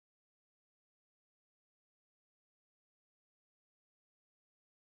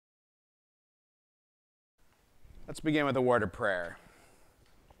Let's begin with a word of prayer.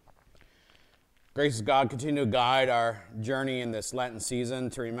 Gracious God, continue to guide our journey in this Lenten season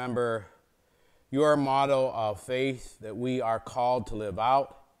to remember your model of faith that we are called to live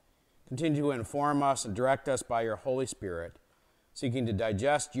out. Continue to inform us and direct us by your Holy Spirit, seeking to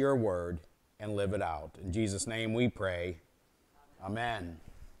digest your word and live it out. In Jesus' name we pray. Amen.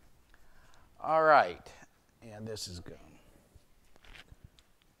 All right. And this is good.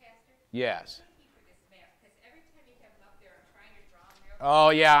 Pastor? Yes. Thank you for this map, because every time you have them up there, I'm trying to draw them real. Oh,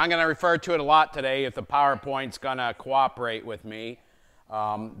 yeah, I'm going to refer to it a lot today if the PowerPoint's going to cooperate with me.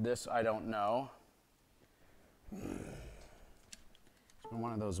 This I don't know. It's been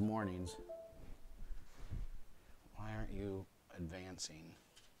one of those mornings. Why aren't you advancing?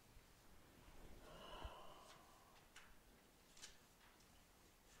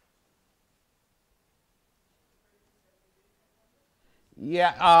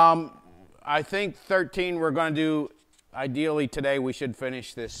 Yeah, I think 13 we're going to do, ideally today we should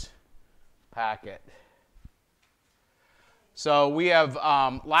finish this packet. So we have,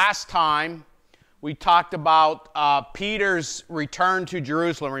 last time we talked about Peter's return to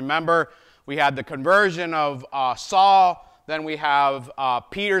Jerusalem. Remember, we had the conversion of Saul, then we have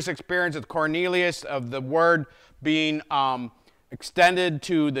Peter's experience with Cornelius of the word being extended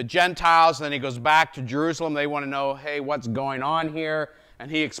to the Gentiles, and then he goes back to Jerusalem. They want to know, hey, what's going on here? And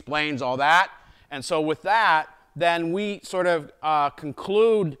he explains all that. And so with that, then we sort of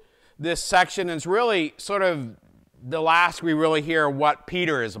conclude this section, and it's really sort of the last we really hear what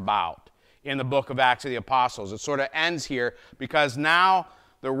Peter is about in the book of Acts of the Apostles. It sort of ends here because now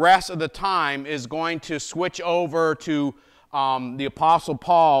the rest of the time is going to switch over to the Apostle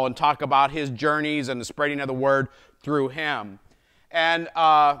Paul and talk about his journeys and the spreading of the word through him. And,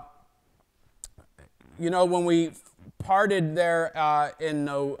 you know, when we parted there in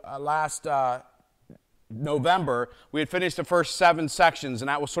last November, we had finished the first 7 sections, and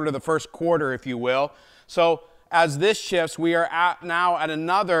that was sort of the first quarter, if you will. So as this shifts, we are now at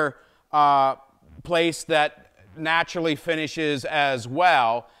another place that naturally finishes as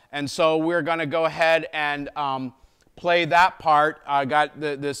well. And so we're going to go ahead and play that part. I got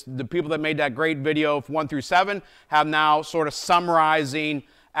the people that made that great video of 1 through 7 have now sort of summarizing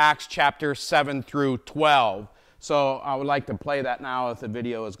Acts chapter 7 through 12. So I would like to play that now if the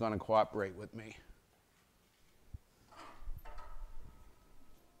video is going to cooperate with me.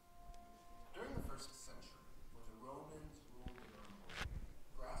 During the first century, when the Romans ruled in Rome,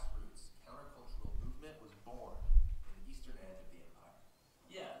 grassroots countercultural movement was born in the eastern edge of the empire.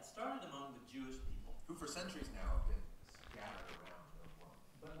 Yeah, it started among the Jewish people. Who for centuries now have been scattered around the world.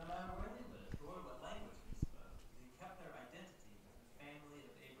 But no matter where they lived or what language they spoke, they kept their identity as the family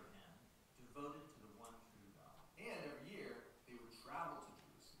of Abraham, devoted to the one true God. And every year, they would travel to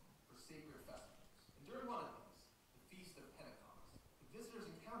Jerusalem for sacred festivals. And during one of these, the Feast of Pentecost, the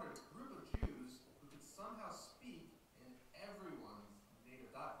visitors encountered a group of Jews who could somehow speak in everyone's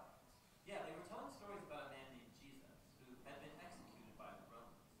native dialects. Yeah, they were telling stories about a man named Jesus who had been executed by the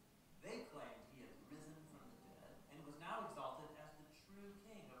Romans. They claimed he had risen from the dead and was now exalted as the true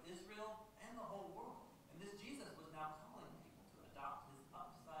king of Israel and the whole world. And this Jesus was now calling people to adopt his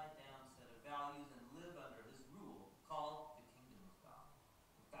upside-down set of values and live under his rule, called the kingdom of God.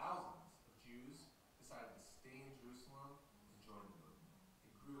 Thousands of Jews decided to stay in Jerusalem and join the movement.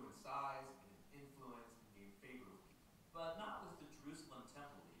 It grew in size and in influence and gained favor with people. But not with the Jerusalem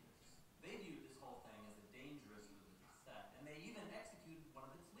temple leaders. They viewed this whole thing as a dangerous religious sect, and they even executed one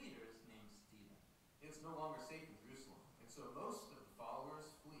of its leaders named Stephen. It's no longer safe in Jerusalem, and so most of the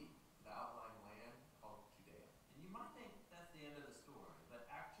followers flee to the outlying land called Judea. And you might think that's the end of the story, but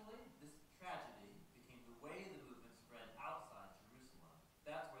actually, this tragedy became the way the movement spread outside Jerusalem.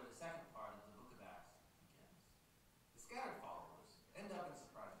 That's where the second part of the book of Acts begins. The scattered followers end up in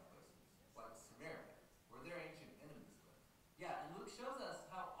surprising places, like Samaria, where their ancient enemies lived. Yeah, and Luke shows us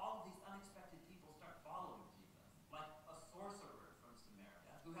how all of these unexpected people start following Jesus, like a sorcerer from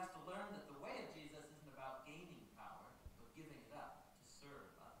Samaria, who has to learn that the way of Jesus isn't about gaining power, but giving it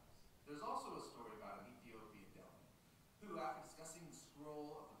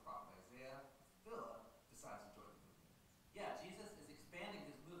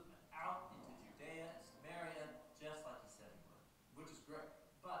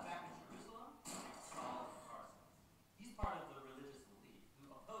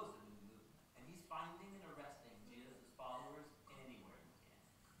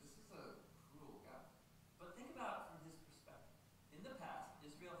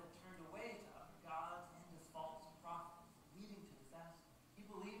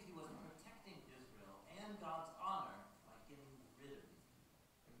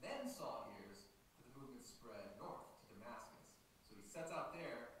sets out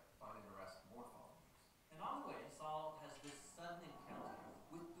there to find and arrest more followers. And on the way, Saul has this sudden encounter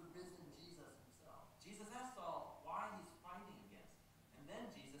with the risen Jesus himself. Jesus asks Saul why he's fighting against him. And then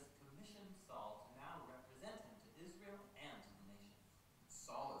Jesus commissions Saul to now represent him to Israel and to the nations.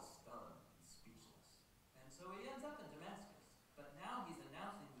 Saul is stunned and speechless. And so he ends up in Damascus. But now he's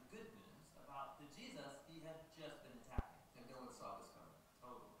announcing the good news about the Jesus he had just been attacking. And no one saw this coming.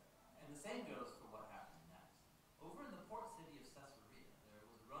 Totally. And the same goes for what happened next. Over in the port city of Caesarea, there was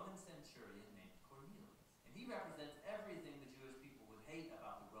a Roman centurion named Cornelius. And he represents everything the Jewish people would hate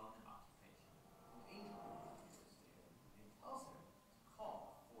about the Roman occupation. An angel appears to him and tells him to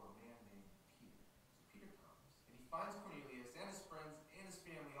call for a man named Peter. So Peter comes, and he finds Cornelius and his friends and his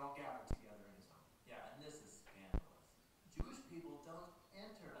family all gathered together in his home. Yeah, and this is scandalous. Jewish people don't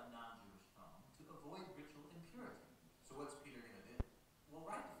enter a non-Jewish home to avoid ritual impurity. So what's Peter going to do? Well,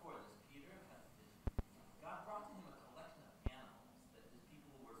 right before this, Peter had a vision. God brought to him a collection of animals that his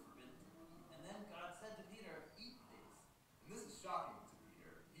people were forbidden to eat. And then God said to Peter, eat these. And this is shocking to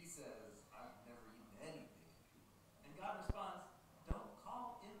Peter. He says, I've never eaten anything impure. And God responds, don't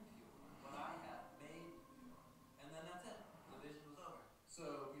call impure what I have made pure. And then that's it. The vision was over.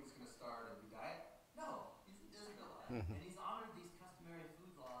 So he's going to start a new diet? No, he's an Israelite. And he's honored these customary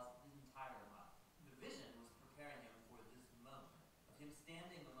food laws his entire life. The vision was preparing him for this moment of him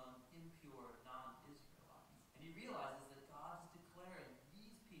standing among impure non-Israelites. And he realizes that God is declaring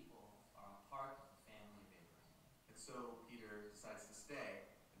these people are a part of the family of Abraham. And so Peter decides to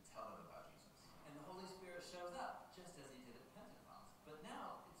stay and tell them about Jesus. And the Holy Spirit shows up, just as he did at Pentecost. But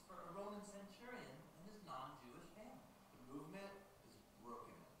now it's for a Roman centurion and his non-Jewish family. The movement is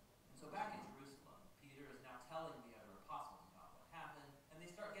broken. And so back in Jerusalem, Peter is now telling the other apostles about what happened, and they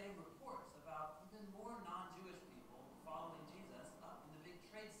start getting reports about even more non-Jewish people following Jesus up in the big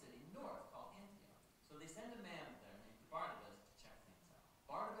trade city north called Antioch. So they send a man there named Barnabas to check things out.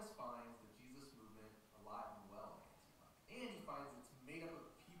 Barnabas finds the Jesus movement alive and well in Antioch. And he finds it's made up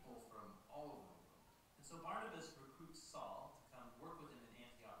of people from all over the world. And so Barnabas recruits Saul to come work with him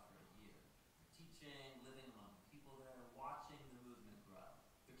in Antioch for a year, teaching, living among the people there, watching the movement grow.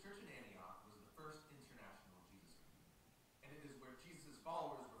 The church in Antioch was the first international Jesus community. And it is where Jesus'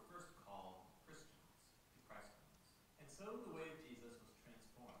 followers were first called Christians to Christ comes. And so the way of Jesus was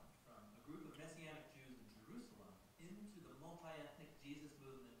transformed from a group of Messianic Jews in Jerusalem into the multi-ethnic Jesus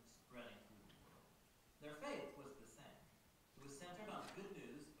movement spreading through the world. Their faith was the same. It was centered on the good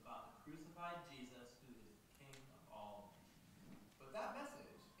news about the crucified Jesus who is the King of all nations. But that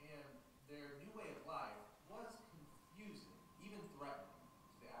message and their new way of life was confusing, even threatening to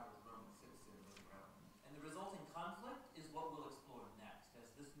the average Roman citizen living around them. And the resulting conflict is what we'll explore next as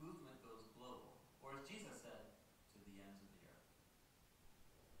this movement goes global, or as Jesus said, to the ends of the earth.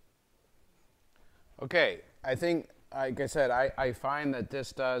 Okay, I think, like I said, I find that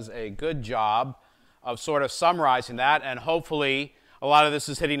this does a good job of sort of summarizing that, and hopefully a lot of this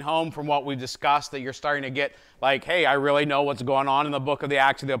is hitting home from what we've discussed, that you're starting to get like, hey, I really know what's going on in the book of the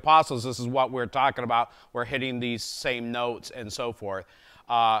Acts of the Apostles. This is what we're talking about. We're hitting these same notes and so forth.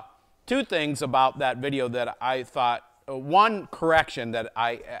 Two things about that video that I thought, one correction that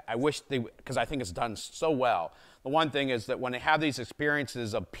I wish they, because I think it's done so well. The one thing is that when they have these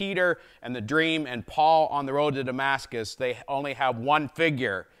experiences of Peter and the dream and Paul on the road to Damascus, they only have one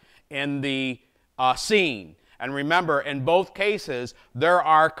figure in the scene. And remember, in both cases, there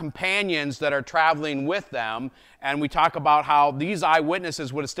are companions that are traveling with them. And we talk about how these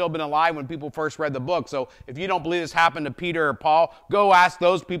eyewitnesses would have still been alive when people first read the book. So if you don't believe this happened to Peter or Paul, go ask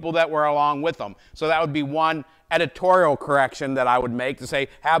those people that were along with them. So that would be one editorial correction that I would make, to say,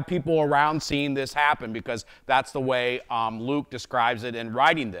 have people around seeing this happen, because that's the way Luke describes it in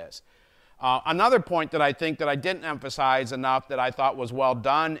writing this. Another point that I think that I didn't emphasize enough that I thought was well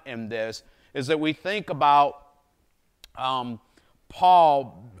done in this is that we think about Saul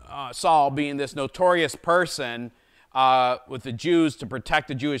being this notorious person with the Jews to protect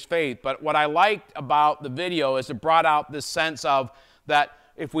the Jewish faith. But what I liked about the video is it brought out this sense of that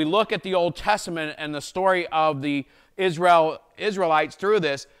if we look at the Old Testament and the story of the Israelites through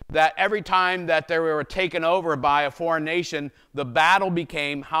this, that every time that they were taken over by a foreign nation, the battle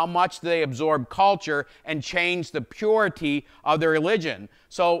became how much they absorbed culture and changed the purity of their religion.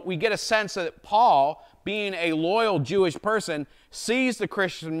 So we get a sense that Paul, being a loyal Jewish person, sees the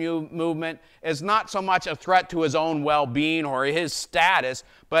Christian movement as not so much a threat to his own well-being or his status,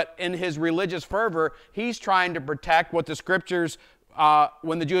 but in his religious fervor, he's trying to protect what the scriptures,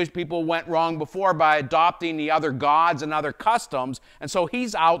 when the Jewish people went wrong before by adopting the other gods and other customs. And so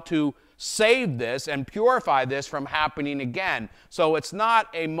he's out to save this and purify this from happening again. So it's not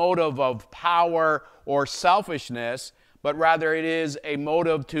a motive of power or selfishness, but rather it is a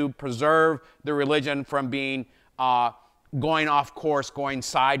motive to preserve the religion from being going off course, going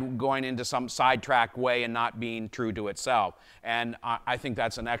into some sidetracked way and not being true to itself. And I think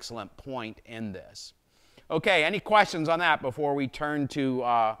that's an excellent point in this. Okay, any questions on that before we turn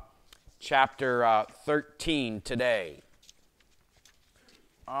to chapter 13 today?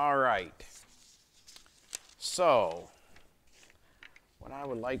 All right. So, what I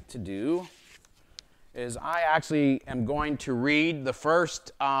would like to do is I actually am going to read the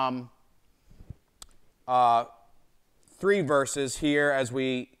first 3 verses here as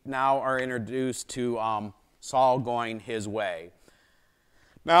we now are introduced to Saul going his way.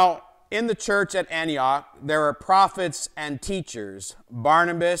 Now, in the church at Antioch, there are prophets and teachers: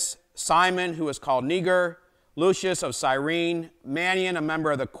 Barnabas, Simon, who is called Niger, Lucius of Cyrene, Manaen, a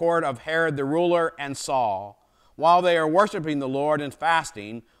member of the court of Herod the ruler, and Saul. While they are worshiping the Lord and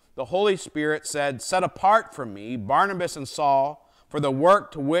fasting, the Holy Spirit said, "Set apart from me Barnabas and Saul for the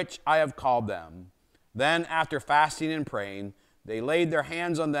work to which I have called them." Then, after fasting and praying, they laid their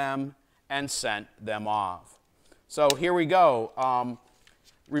hands on them and sent them off. So here we go.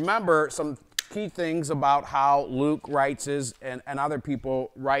 Remember some key things about how Luke writes his and other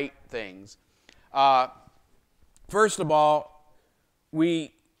people write things. First of all,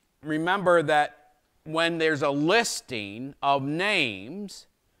 we remember that when there's a listing of names,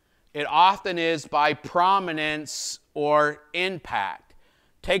 it often is by prominence or impact.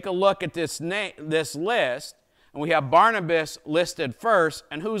 Take a look at this list, and we have Barnabas listed first,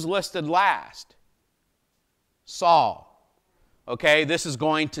 and who's listed last? Saul. Okay, this is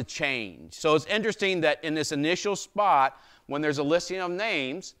going to change. So it's interesting that in this initial spot, when there's a listing of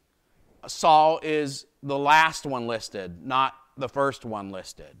names, Saul is the last one listed, not the first one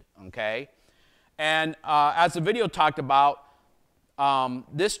listed. Okay, and as the video talked about,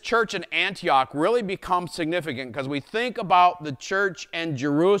 this church in Antioch really becomes significant because we think about the church in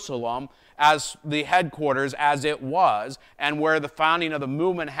Jerusalem as the headquarters, as it was, and where the founding of the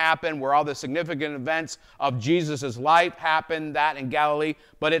movement happened, where all the significant events of Jesus' life happened, that in Galilee.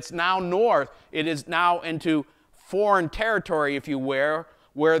 But it's now north. It is now into foreign territory, if you will,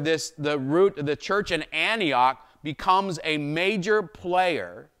 where the church in Antioch becomes a major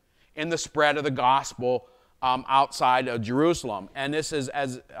player in the spread of the gospel outside of Jerusalem. And this is,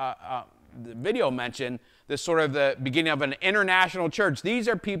 as the video mentioned, this sort of the beginning of an international church. These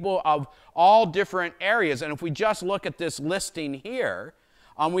are people of all different areas. And if we just look at this listing here,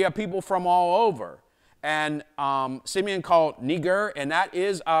 we have people from all over. And Simeon called Niger, and that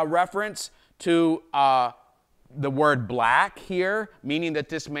is a reference to the word black here, meaning that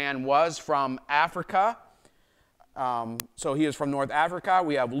this man was from Africa. So he is from North Africa.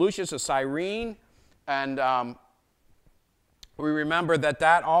 We have Lucius of Cyrene. And we remember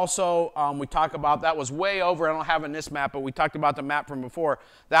that also, we talk about, that was way over. I don't have it in this map, but we talked about the map from before.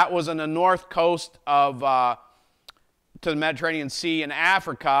 That was on the north coast of to the Mediterranean Sea in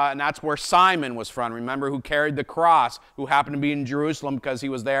Africa, and that's where Simon was from. Remember, who carried the cross, who happened to be in Jerusalem because he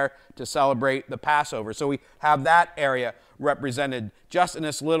was there to celebrate the Passover. So we have that area represented just in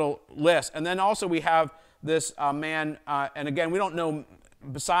this little list. And then also we have this man, and again, we don't know,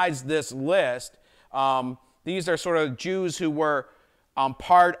 besides this list, these are sort of Jews who were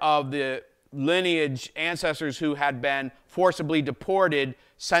part of the lineage, ancestors who had been forcibly deported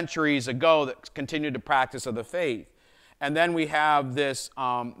centuries ago that continued the practice of the faith. And then we have this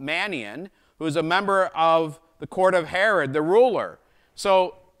Manaen, who is a member of the court of Herod, the ruler.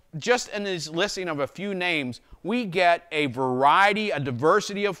 So just in this listing of a few names, we get a variety, a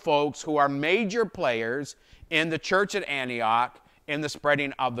diversity of folks who are major players in the church at Antioch in the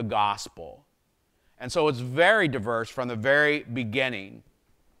spreading of the gospel. And so it's very diverse from the very beginning.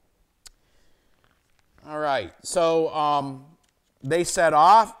 All right, so they set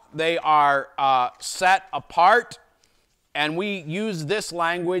off. They are set apart. And we use this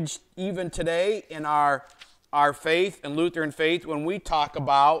language even today in our faith and Lutheran faith when we talk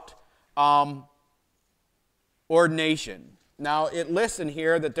about ordination. Now, it lists in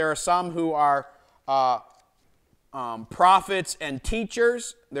here that there are some who are prophets and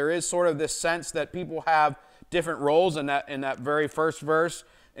teachers. There is sort of this sense that people have different roles in that very first verse.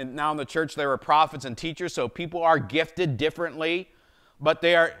 And now in the church there are prophets and teachers, so people are gifted differently. But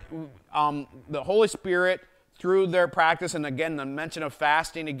they are, the Holy Spirit, through their practice, and again, the mention of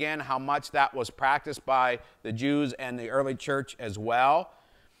fasting again, how much that was practiced by the Jews and the early church as well.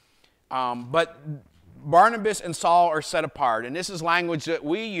 But Barnabas and Saul are set apart, and this is language that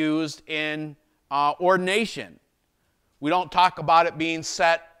we used in ordination. We don't talk about it being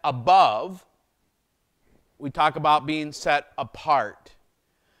set above. We talk about being set apart.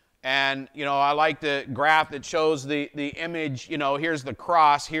 And, I like the graph that shows the image, here's the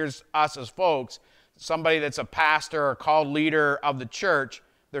cross, here's us as folks. Somebody that's a pastor or called leader of the church,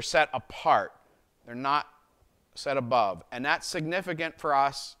 they're set apart. They're not set above. And that's significant for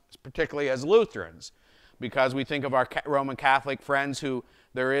us, particularly as Lutherans, because we think of our Roman Catholic friends who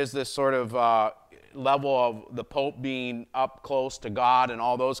there is this sort of level of the Pope being up close to God and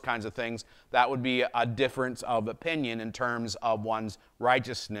all those kinds of things. That would be a difference of opinion in terms of one's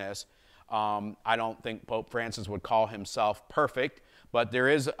righteousness. I don't think Pope Francis would call himself perfect, but there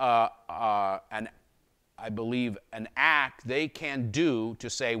is I believe, an act they can do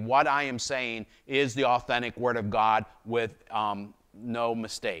to say what I am saying is the authentic Word of God with no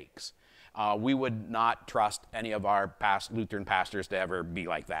mistakes. We would not trust any of our past Lutheran pastors to ever be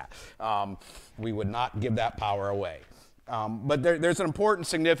like that. We would not give that power away. But there's an important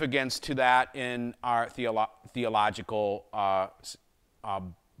significance to that in our theological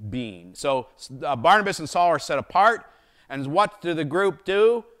being. So Barnabas and Saul are set apart, and what do the group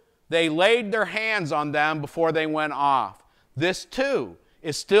do? They laid their hands on them before they went off. This, too,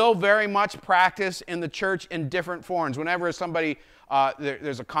 is still very much practiced in the church in different forms. Whenever somebody,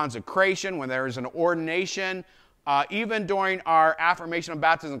 there's a consecration, when there is an ordination, even during our affirmation of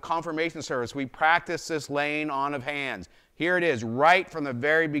baptism and confirmation service, we practice this laying on of hands. Here it is, right from the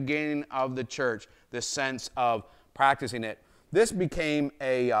very beginning of the church, this sense of practicing it. This became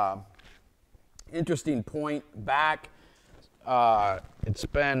a interesting point back. It's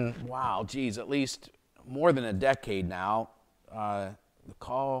been, at least more than a decade now. The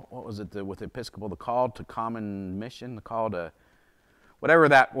call, what was it with the Episcopal? The call to common mission, the call to, whatever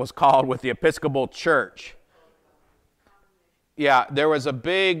that was called with the Episcopal Church. Yeah, there was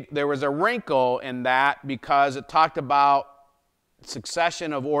a wrinkle in that because it talked about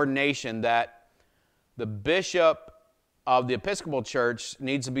succession of ordination, that the bishop of the Episcopal Church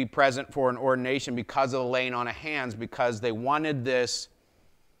needs to be present for an ordination because of the laying on of hands, because they wanted this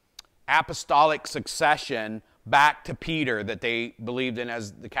apostolic succession back to Peter that they believed in,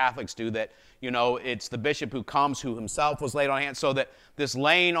 as the Catholics do, that, it's the bishop who comes who himself was laid on hands, so that this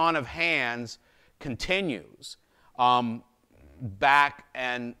laying on of hands continues back,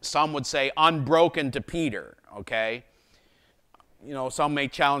 and some would say unbroken to Peter, okay? Some may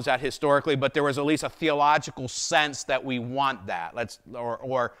challenge that historically, but there was at least a theological sense that we want that.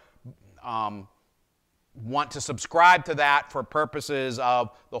 Want to subscribe to that for purposes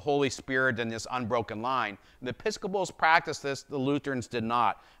of the Holy Spirit and this unbroken line. The Episcopals practiced this, the Lutherans did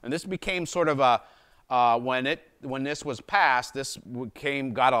not. And this became sort of when this was passed, this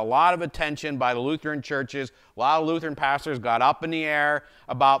got a lot of attention by the Lutheran churches. A lot of Lutheran pastors got up in the air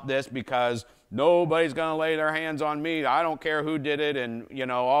about this because nobody's going to lay their hands on me. I don't care who did it, and,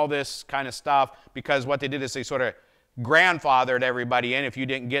 all this kind of stuff, because what they did is they sort of grandfathered everybody in. If you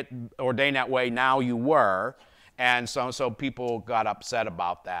didn't get ordained that way, now you were. And so people got upset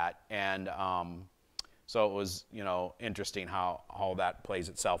about that. And so it was, interesting how all that plays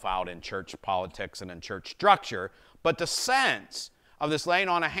itself out in church politics and in church structure. But the sense of this laying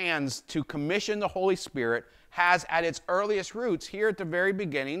on of hands to commission the Holy Spirit has at its earliest roots here at the very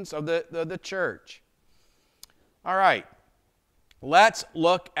beginnings of the church. All right, let's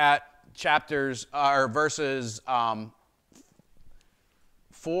look at verses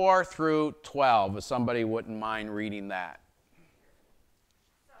 4 through 12, if somebody wouldn't mind reading that.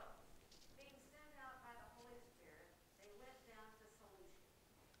 So, being sent out by the Holy Spirit, they went down to Seleucia,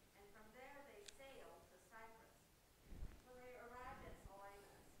 and from there they sailed to Cyprus. When they arrived at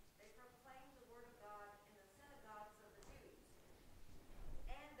Salamis, they proclaimed the word of God in the synagogues of the Jews,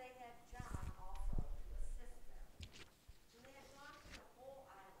 and they had John also to assist them. When they had gone through the whole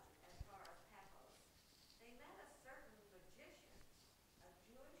island as far as Paphos, they met a certain magician, a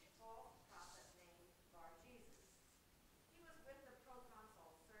Jewish false prophet named Bar-Jesus. He was with the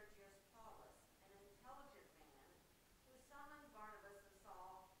proconsul Sergius Paulus, an intelligent man, who summoned Barnabas and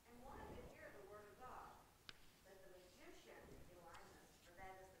Saul and wanted to hear the word of God. But the magician, Elymas, for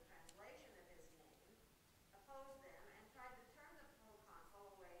that is the translation of his name, opposed them and tried to turn the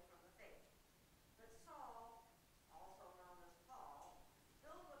proconsul away from the faith. But Saul, also known as Paul,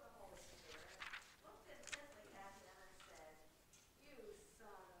 filled with the Holy Spirit, looked intently at him and said, "You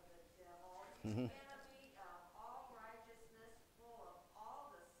son of the devil, enemy of all righteousness, full of all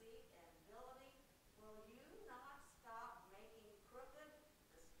deceit and villainy, will you not stop making crooked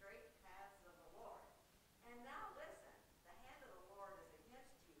the straight paths of the Lord? And now listen, the hand of the Lord is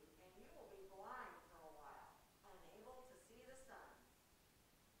against you, and you will be blind for a while, unable to see the sun."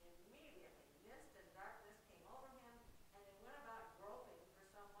 Immediately mist and darkness came over him, and he went about groping for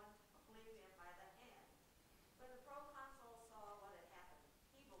someone to lead him by the hand. When the proconsul saw what had happened,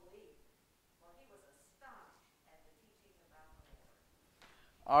 he believed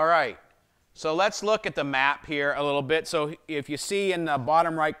All right. So let's look at the map here a little bit. So if you see in the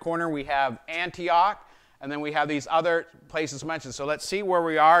bottom right corner, we have Antioch, and then we have these other places mentioned. So let's see where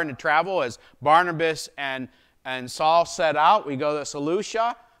we are in the travel as Barnabas and Saul set out. We go to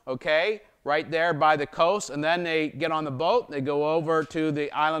Seleucia, okay, right there by the coast, and then they get on the boat. They go over to the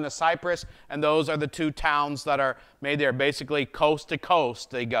island of Cyprus, and those are the two towns that are made there. Basically, coast to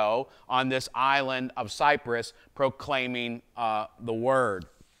coast they go on this island of Cyprus proclaiming the word.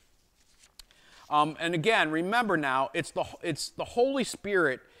 And again, remember now, it's the Holy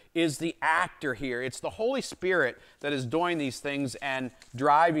Spirit is the actor here. It's the Holy Spirit that is doing these things and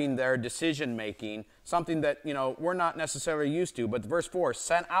driving their decision-making, something that, we're not necessarily used to. But verse 4,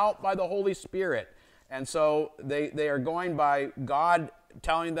 sent out by the Holy Spirit. And so they are going by God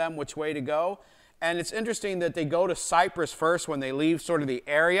telling them which way to go. And it's interesting that they go to Cyprus first when they leave sort of the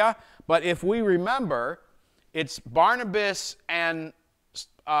area. But if we remember, it's Barnabas and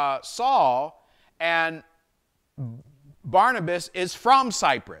Saul, and Barnabas is from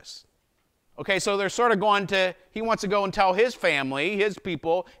Cyprus. Okay, so they're sort of going to, he wants to go and tell his family, his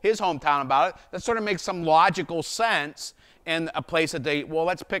people, his hometown about it. That sort of makes some logical sense in a place that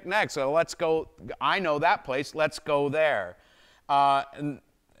let's pick next. So let's go, I know that place, let's go there. And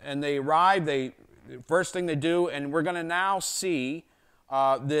they arrive, first thing they do, and we're going to now see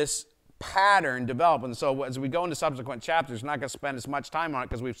this pattern develop. And so as we go into subsequent chapters, we're not going to spend as much time on it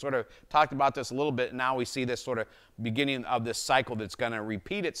because we've sort of talked about this a little bit, and now we see this sort of beginning of this cycle that's going to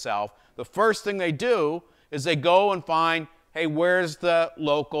repeat itself. The first thing they do is they go and find, hey, where's the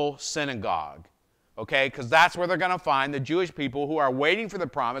local synagogue? Okay, because that's where they're going to find the Jewish people who are waiting for the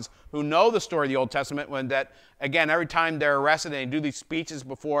promise, who know the story of the Old Testament, when that, again, every time they're arrested and they do these speeches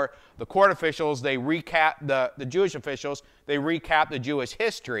before the court officials, they recap, the Jewish officials, they recap the Jewish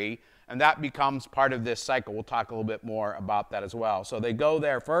history, and that becomes part of this cycle. We'll talk a little bit more about that as well. So they go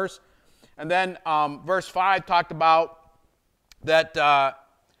there first. And then verse 5 talked about that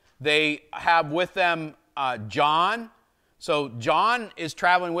they have with them John. So John is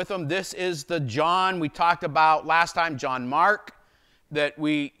traveling with them. This is the John we talked about last time, John Mark, that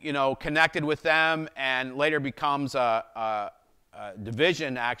we connected with them and later becomes a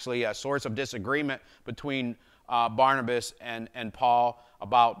division, actually, a source of disagreement between Barnabas and Paul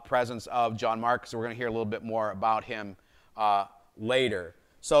about presence of John Mark. So we're going to hear a little bit more about him later.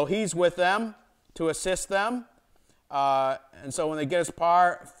 So he's with them to assist them. And so when they get as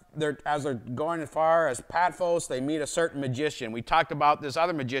far, as they're going as far as Paphos, they meet a certain magician. We talked about this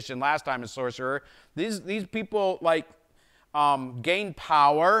other magician last time, a sorcerer. These people gain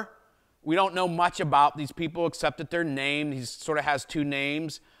power. We don't know much about these people except that they're named. He sort of has two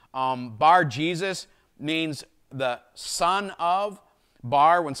names. Bar Jesus means the son of.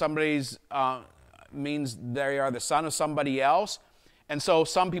 Bar, when somebody's means they are the son of somebody else. And so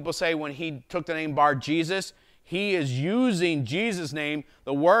some people say when he took the name Bar Jesus, he is using Jesus' name.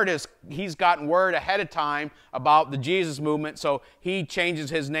 The word is, he's gotten word ahead of time about the Jesus movement, so he changes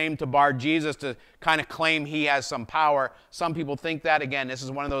his name to Bar Jesus to kind of claim he has some power. Some people think that. Again, this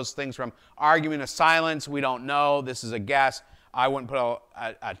is one of those things from argument of silence. We don't know. This is a guess. I wouldn't put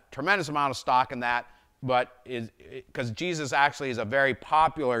a tremendous amount of stock in that, but because Jesus actually is a very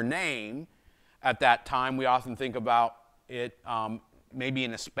popular name at that time. We often think about it. Maybe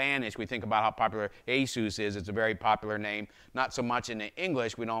in Spanish, we think about how popular Jesus is. It's a very popular name. Not so much in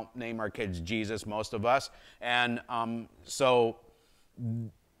English. We don't name our kids Jesus, most of us. And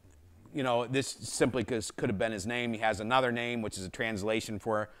this simply could have been his name. He has another name, which is a translation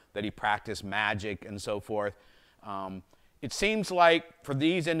for that he practiced magic and so forth. It seems like for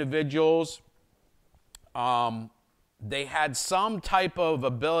these individuals, they had some type of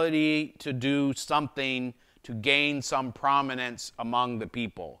ability to do something to gain some prominence among the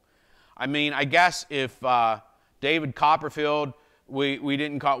people. I mean, I guess if David Copperfield, we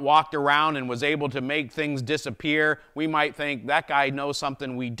didn't walked around and was able to make things disappear, we might think that guy knows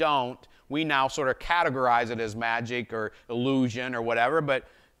something we don't. We now sort of categorize it as magic or illusion or whatever, but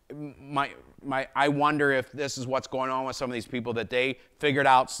I wonder if this is what's going on with some of these people, that they figured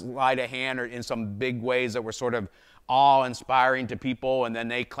out sleight of hand or in some big ways that were sort of awe-inspiring to people, and then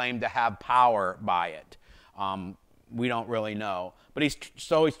they claimed to have power by it. We don't really know. But he's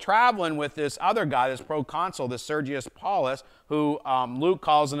traveling with this other guy, this proconsul, this Sergius Paulus, who Luke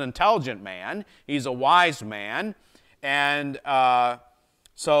calls an intelligent man. He's a wise man. And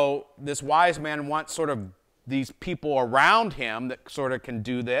so this wise man wants sort of these people around him that sort of can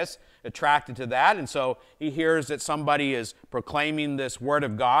do this, attracted to that. And so he hears that somebody is proclaiming this word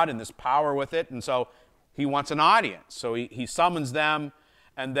of God and this power with it. And so he wants an audience. So he summons them,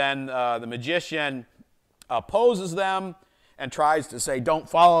 and then the magician opposes them, and tries to say, don't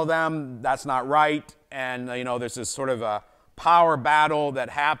follow them, that's not right. And, there's this sort of a power battle that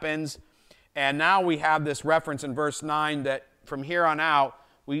happens. And now we have this reference in verse 9 that from here on out,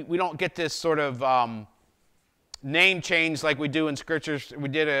 we don't get this sort of name change like we do in scriptures. We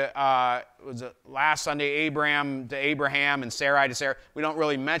did was it last Sunday, Abraham to Abraham and Sarai to Sarah. We don't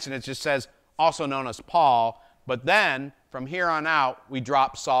really mention it. It just says also known as Paul. But then from here on out, we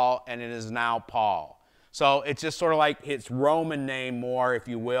drop Saul and it is now Paul. So it's just sort of like his Roman name more, if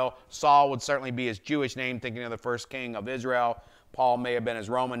you will. Saul would certainly be his Jewish name, thinking of the first king of Israel. Paul may have been his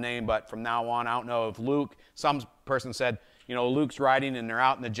Roman name, but from now on, I don't know if Luke, some person said, Luke's writing and they're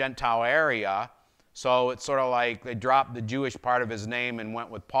out in the Gentile area. So it's sort of like they dropped the Jewish part of his name and went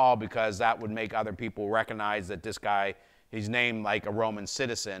with Paul because that would make other people recognize that this guy, he's named like a Roman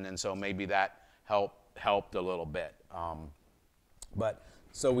citizen, and so maybe that helped a little bit.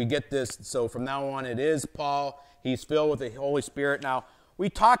 So we get this. So from now on, it is Paul. He's filled with the Holy Spirit. Now, we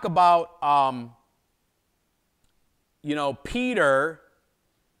talk about, Peter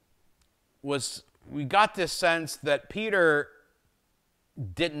we got this sense that Peter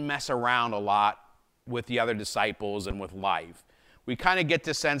didn't mess around a lot with the other disciples and with life. We kind of get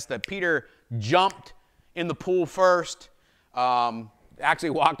this sense that Peter jumped in the pool first, actually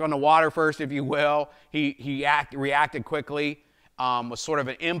walked on the water first, if you will. He reacted quickly. Was sort of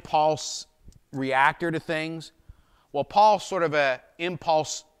an impulse reactor to things. Well, Paul's sort of an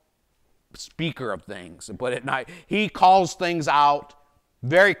impulse speaker of things, to put it nice. He calls things out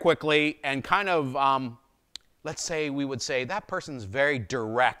very quickly and kind of, let's say we would say that person's very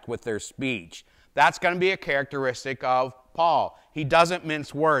direct with their speech. That's going to be a characteristic of Paul. He doesn't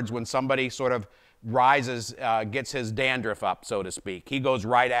mince words when somebody sort of rises, gets his dandruff up, so to speak. He goes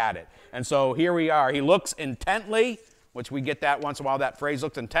right at it. And so here we are. He looks intently, which we get that once in a while, that phrase,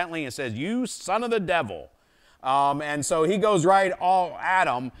 looks intently, and says, you son of the devil. And so he goes right all at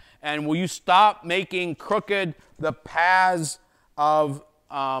him, and will you stop making crooked the paths of,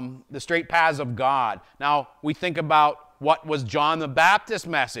 the straight paths of God? Now, we think about what was John the Baptist's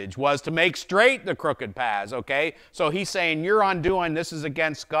message, was to make straight the crooked paths, okay? So he's saying, you're undoing, this is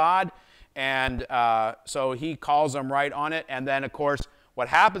against God, and so he calls them right on it, and then, of course, what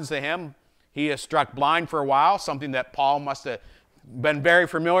happens to him, he is struck blind for a while, something that Paul must have been very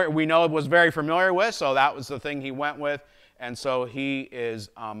familiar, we know was very familiar with, so that was the thing he went with. And so he is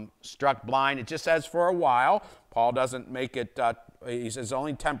struck blind. It just says for a while. Paul doesn't make it, he says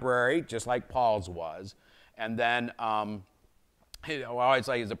only temporary, just like Paul's was. And then, it's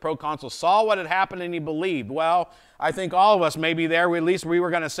like the proconsul saw what had happened and he believed. Well, I think all of us may be there. At least we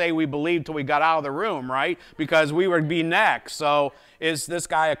were going to say we believed till we got out of the room, right? Because we would be next. So is this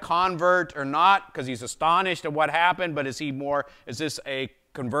guy a convert or not? Because he's astonished at what happened, but is this a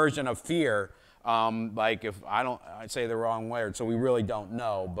conversion of fear? Like if I'd say the wrong word, so we really don't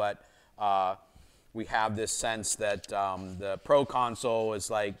know. But we have this sense that the proconsul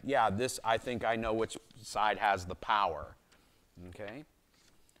is like, yeah, I think I know which side has the power. Okay.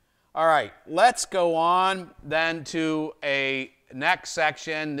 All right, let's go on then to a next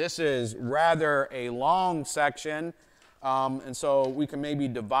section. This is rather a long section, and so we can maybe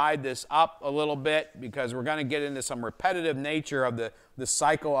divide this up a little bit because we're going to get into some repetitive nature of the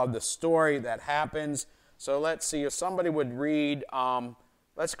cycle of the story that happens. So let's see if somebody would read,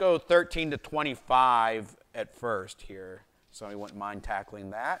 let's go 13 to 25 at first here. Somebody wouldn't mind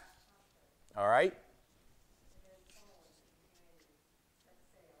tackling that. All right.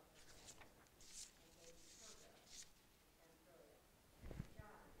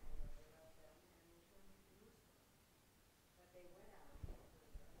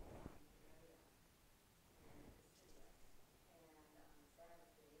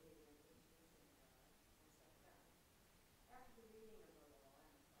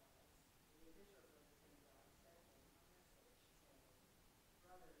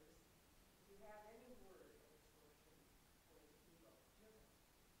 Brothers, do you have any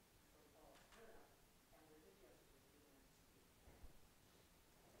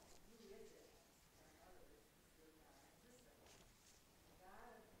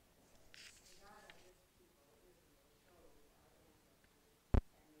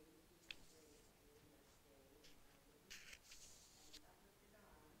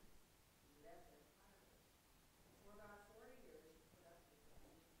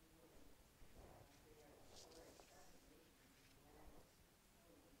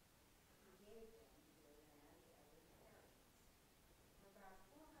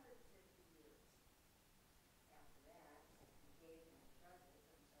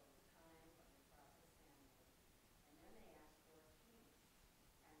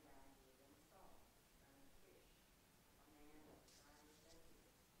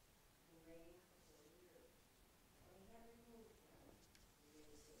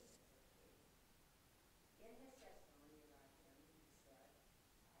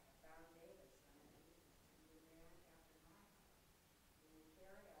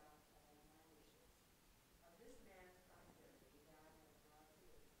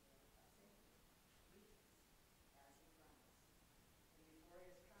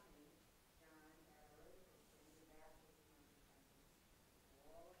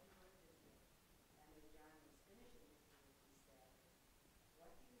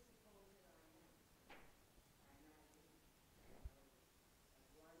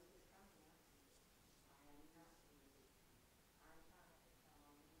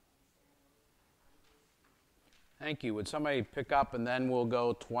Thank you. Would somebody pick up, and then we'll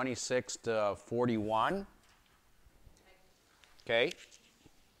go 26 to 41? Okay.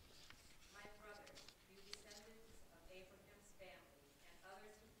 My brothers, you descendants of Abraham's family, and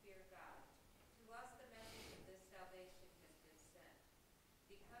others who fear God, to us the message of this salvation has been sent.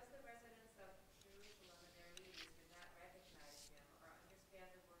 Because the residents of Jerusalem and their leaders did not recognize him or understand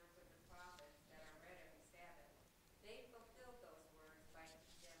the words of the prophets that are read every Sabbath, they fulfilled those words by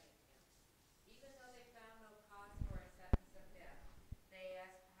condemning him. Even though they found no cause for a sentence of death, they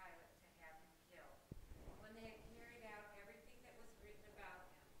asked Pilate to have him killed. When they had carried out everything that was written about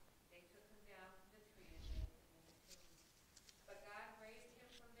him, they took him down from the tree and laid him in the tomb. But God raised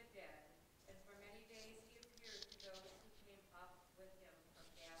him from the dead, and for many days he appeared to those who came up with him from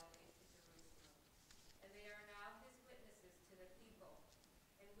Galilee to Jerusalem. And they are now his witnesses to the people.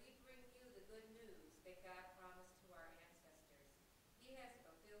 And we bring you the good news that God promised to our ancestors. He has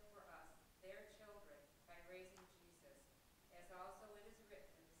fulfilled for us, their children, by raising Jesus, as also it is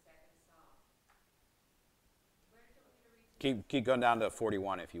written in the second psalm. Where do you want me to read? Keep going down to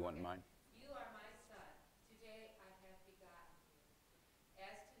 41 if you wouldn't mind. You are my son. Today I have begotten you.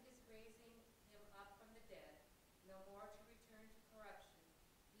 As to his raising him up from the dead, no more to return to corruption,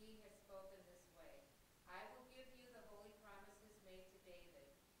 he has spoken this way. I will give you the holy promises made to David.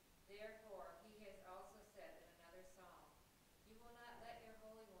 Therefore, he has also said in another psalm, you will not let your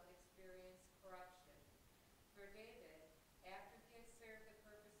Holy One experience corruption. For David, after he had served the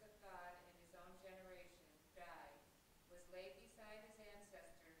purpose of God in his own generation, died, was laid beside his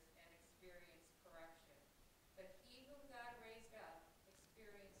ancestors, and experienced corruption. But he whom God raised up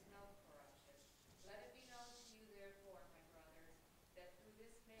experienced no corruption. Let it be known to you, therefore, my brothers, that through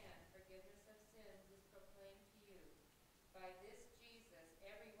this man forgiveness of sins is proclaimed to you. By this Jesus,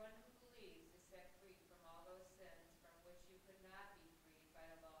 everyone who believes is set free from all those sins from which you could not be freed by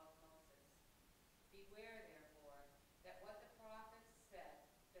the law of Moses. Beware, therefore, that what the prophets said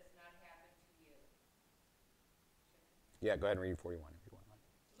does not happen to you. Yeah, go ahead and read 41 if you wouldn't mind.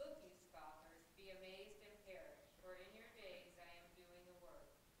 Look, you scoffers, be amazed and perish, for in your days I am doing a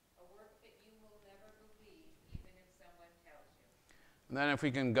work that you will never believe, even if someone tells you. And then if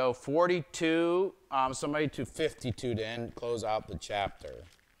we can go 42, somebody to 52 to end, close out the chapter.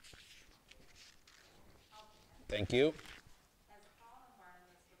 Thank you. As Paul and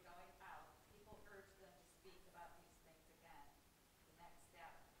Barnabas were going out, people urged them to speak about these things again. The next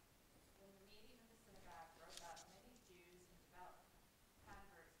step. When the meeting of the synagogue broke up, many Jews and devout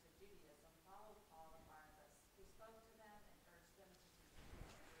converts to Judaism followed Paul and Barnabas, who spoke to them and urged them to pursue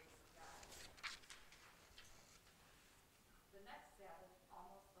the grace of God. The next Sabbath,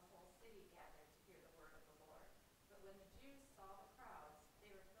 almost the whole city gathered to hear the word of the Lord. But when the Jews saw the crowds,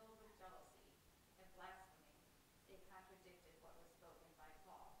 they were filled with jealousy and blasphemy. They contradicted what was spoken by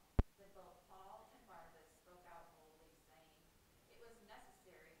Paul. Then both Paul and Barnabas spoke out boldly, saying, it was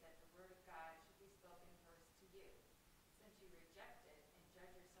necessary that the word of God should be spoken first to you. Since you reject it and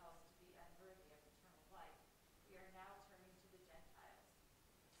judge yourselves to be unworthy of eternal life, we are now turning to the Gentiles.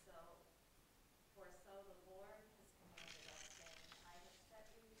 So the Lord has commanded us, saying, I have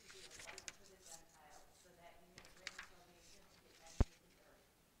set you to be a light for the Gentiles, so that you may bring salvation to the ends of the earth.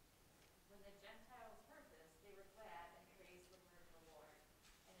 When the Gentiles heard this, they were glad and praised the word of the Lord.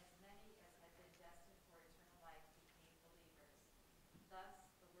 And as many as had been destined for eternal life became believers. Thus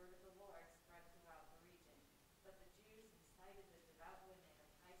the word of the Lord spread throughout the region. But the Jews incited the devout women of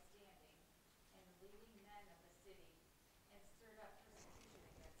high standing and the leading men of the city, and stirred up persecution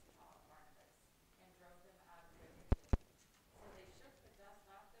against Paul and Barnabas, and drove them out of their region. So they shook the dust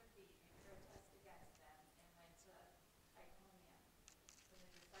off their feet in protest against them, and went to Iconium. When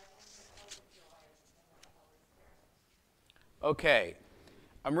the disciples were filled with joy and with the Holy Spirit. Okay.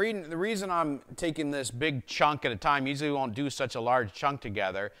 I'm reading, the reason I'm taking this big chunk at a time, usually we won't do such a large chunk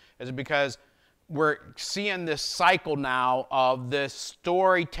together, is because we're seeing this cycle now of this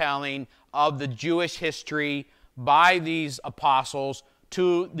storytelling of the Jewish history by these apostles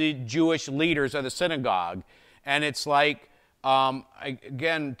to the Jewish leaders of the synagogue. And it's like,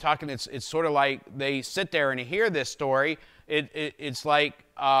 again, it's sort of like they sit there and hear this story. It's like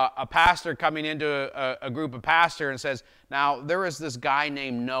a pastor coming into a group of pastors and says, now, there was this guy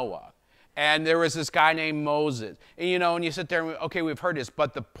named Noah, and there was this guy named Moses. And, and you sit there and, okay, we've heard this,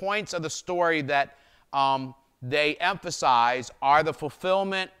 but the points of the story that they emphasize are the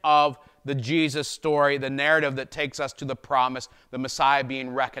fulfillment of the Jesus story, the narrative that takes us to the promise, the Messiah being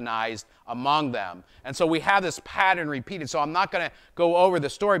recognized among them. And so we have this pattern repeated. So I'm not going to go over the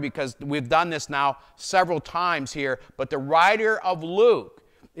story because we've done this now several times here, but the writer of Luke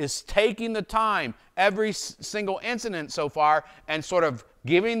is taking the time, every single incident so far, and sort of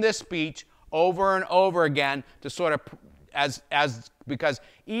giving this speech over and over again to sort of, because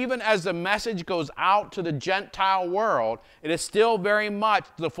even as the message goes out to the Gentile world, it is still very much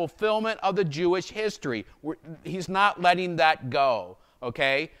the fulfillment of the Jewish history. He's not letting that go,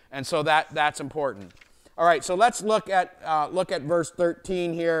 okay? And so that's important. All right, so let's look at verse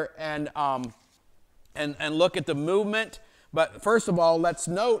 13 here and look at the movement. But first of all, let's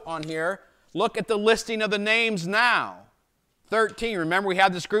note on here, look at the listing of the names now. 13, remember we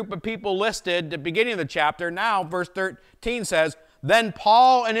had this group of people listed at the beginning of the chapter. Now, verse 13 says, then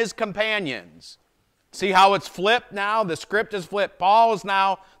Paul and his companions. See how it's flipped now? The script is flipped. Paul is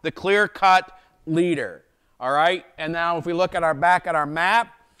now the clear-cut leader. All right? And now if we look at back at our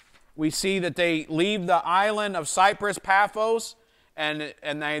map, we see that they leave the island of Cyprus, Paphos, and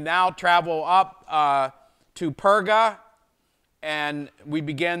they now travel up to Perga. And we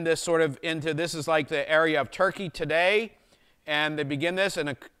begin this sort of this is like the area of Turkey today. And they begin this, and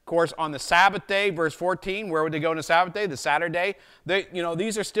of course on the Sabbath day, verse 14, where would they go on the Sabbath day? The Saturday.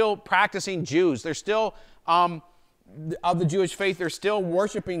 These are still practicing Jews. They're still, of the Jewish faith, they're still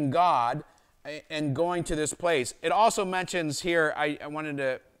worshiping God and going to this place. It also mentions here, I wanted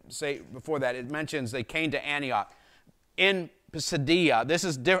to say before that, it mentions they came to Antioch. In Pisidia, this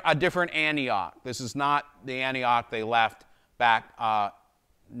is a different Antioch. This is not the Antioch they left back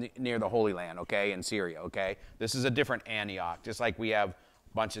near the Holy Land, okay, in Syria, okay? This is a different Antioch, just like we have a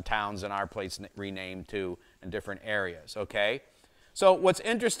bunch of towns in our place renamed too in different areas, okay? So what's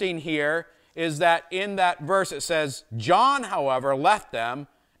interesting here is that in that verse it says, John, however, left them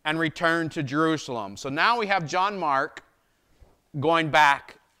and returned to Jerusalem. So now we have John Mark going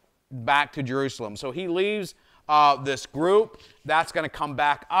back to Jerusalem. So he leaves this group. That's going to come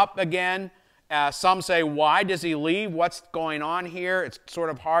back up again. Some say, why does he leave? What's going on here? It's sort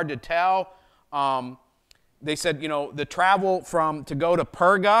of hard to tell. They said, the travel to go to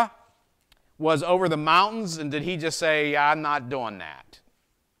Perga was over the mountains, and did he just say, yeah, I'm not doing that?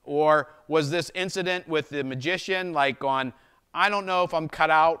 Or was this incident with the magician like going, I don't know if I'm cut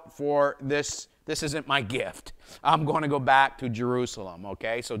out for this. This isn't my gift. I'm going to go back to Jerusalem,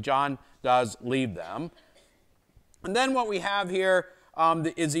 okay? So John does leave them. And then what we have here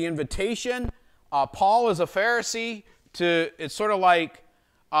is the invitation. Paul is a Pharisee. It's sort of like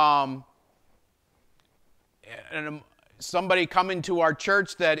somebody coming to our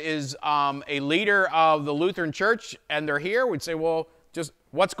church that is a leader of the Lutheran church, and they're here. We'd say, well, just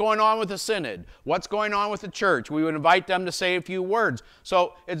what's going on with the synod? What's going on with the church? We would invite them to say a few words.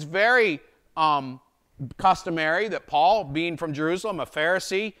 So it's very customary that Paul, being from Jerusalem, a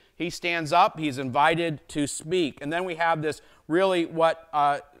Pharisee, he stands up, he's invited to speak. And then we have this really what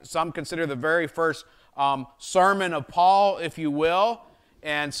some consider the very first sermon of Paul, if you will.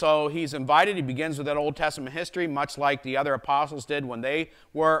 And so he's invited. He begins with that Old Testament history, much like the other apostles did when they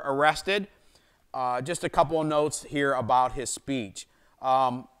were arrested. Just a couple of notes here about his speech.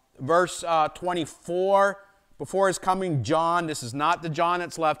 Verse 24, before his coming, John, this is not the John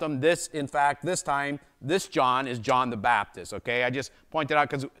that's left him. This, in fact, this time, this John is John the Baptist, okay? I just pointed out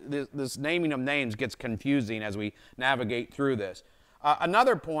because this naming of names gets confusing as we navigate through this.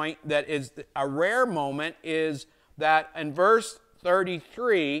 Another point that is a rare moment is that in verse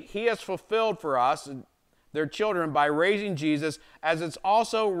 33, he has fulfilled for us, their children, by raising Jesus, as it's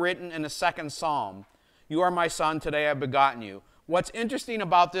also written in the second psalm. You are my son, today I have begotten you. What's interesting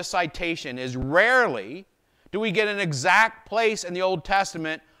about this citation is rarely do we get an exact place in the Old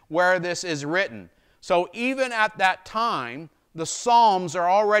Testament where this is written. So even at that time, the Psalms are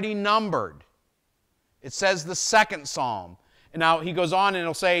already numbered. It says the second Psalm. And now he goes on and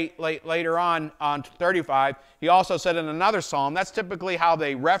he'll say later on 35, he also said in another Psalm. That's typically how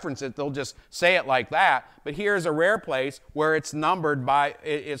they reference it. They'll just say it like that. But here's a rare place where it's numbered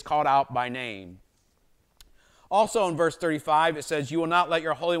it's called out by name. Also in verse 35, it says, you will not let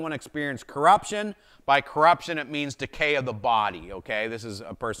your Holy One experience corruption. By corruption, it means decay of the body, okay? This is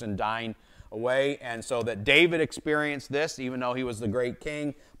a person dying away. And so that David experienced this, even though he was the great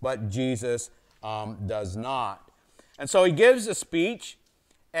king, but Jesus does not. And so he gives a speech,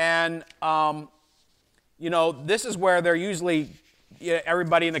 and, this is where they're usually,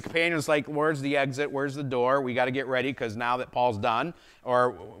 everybody in the companion is like, where's the exit? Where's the door? We got to get ready because now that Paul's done,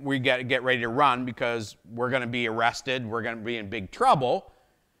 or we got to get ready to run because we're going to be arrested. We're going to be in big trouble.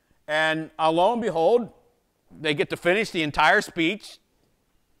 And lo and behold, they get to finish the entire speech.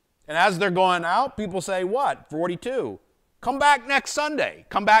 And as they're going out, people say, what? 42. Come back next Sunday.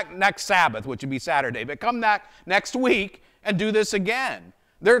 Come back next Sabbath, which would be Saturday. But come back next week and do this again.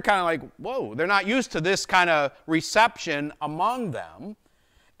 They're kind of like, whoa. They're not used to this kind of reception among them.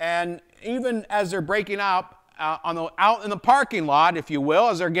 And even as they're breaking up, out in the parking lot, if you will,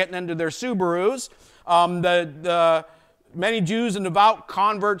 as they're getting into their Subarus, the many Jews and devout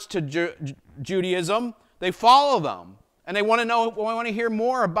converts to Judaism, they follow them. And they want to hear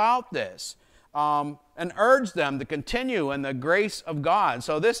more about this, and urge them to continue in the grace of God.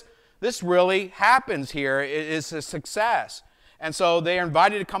 So this really happens here. It is a success. And so they are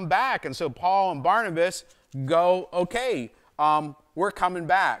invited to come back. And so Paul and Barnabas go, okay, we're coming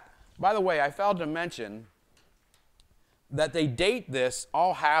back. By the way, I failed to mention that they date this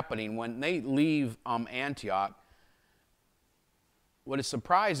all happening when they leave Antioch. What is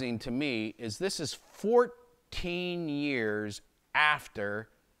surprising to me is this is 14 years after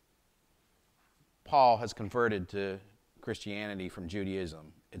Paul has converted to Christianity from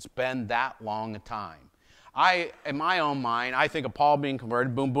Judaism. It's been that long a time. In my own mind, I think of Paul being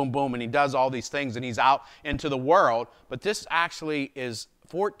converted, boom, boom, boom, and he does all these things and he's out into the world. But this actually is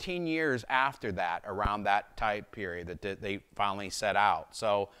 14 years after that, around that type period that they finally set out.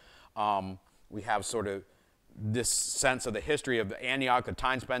 So we have sort of this sense of the history of Antioch, the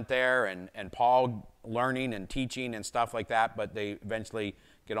time spent there, and Paul learning and teaching and stuff like that, but they eventually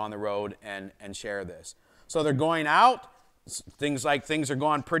get on the road and share this. So they're going out. Things are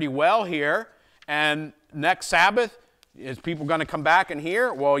going pretty well here. And next Sabbath, is people going to come back and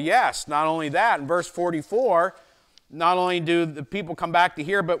hear? Well, yes. Not only that, in verse 44, not only do the people come back to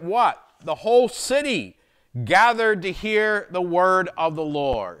hear, but what? The whole city gathered to hear the word of the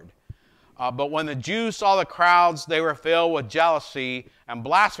Lord. But when the Jews saw the crowds, they were filled with jealousy and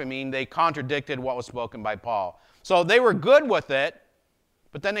blaspheming. They contradicted what was spoken by Paul. So they were good with it,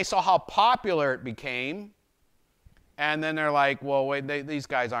 but then they saw how popular it became. And then they're like, well, wait, these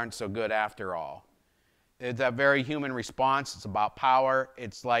guys aren't so good after all. It's a very human response. It's about power.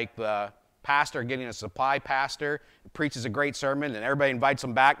 It's like the pastor getting a supply pastor, preaches a great sermon, and everybody invites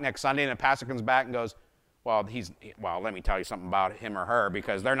him back next Sunday, and the pastor comes back and goes, well, let me tell you something about him or her,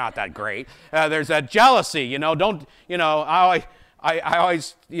 because they're not that great. There's that jealousy, you always,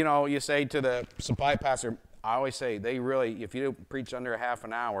 you say to the supply pastor, I always say, if you preach under a half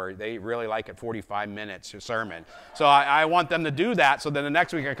an hour, they really like it 45 minutes, your sermon. So I want them to do that, so then the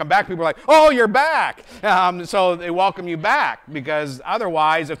next week I come back, people are like, oh, you're back. So they welcome you back, because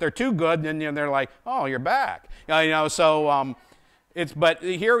otherwise, if they're too good, then they're like, oh, you're back. But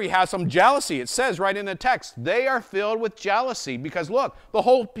here we have some jealousy. It says right in the text, they are filled with jealousy because, look, the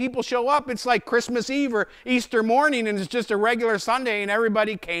whole people show up. It's like Christmas Eve or Easter morning, and it's just a regular Sunday, and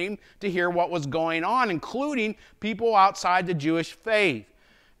everybody came to hear what was going on, including people outside the Jewish faith.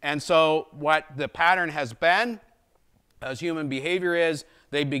 And so what the pattern has been, as human behavior is,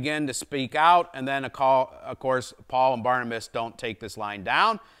 they begin to speak out, and then, of course, Paul and Barnabas don't take this line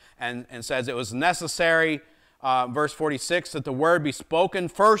down and says it was necessary, verse 46, that the word be spoken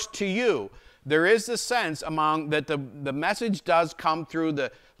first to you. There is the sense that the message does come through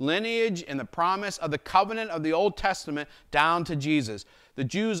the lineage and the promise of the covenant of the Old Testament down to Jesus. The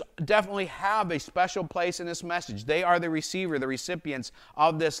Jews definitely have a special place in this message. They are the receiver, the recipients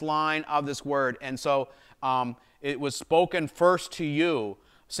of this line, of this word. And so it was spoken first to you.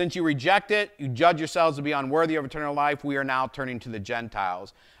 Since you reject it, you judge yourselves to be unworthy of eternal life, we are now turning to the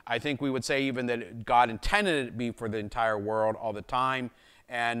Gentiles. I think we would say even that God intended it to be for the entire world all the time.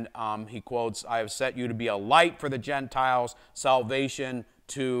 And he quotes, I have set you to be a light for the Gentiles, salvation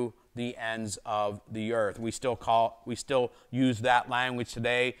to the ends of the earth. We still use that language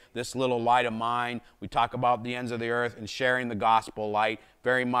today, this little light of mine. We talk about the ends of the earth and sharing the gospel light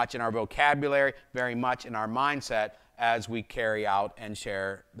very much in our vocabulary, very much in our mindset as we carry out and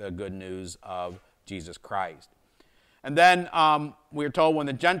share the good news of Jesus Christ. And then we are told when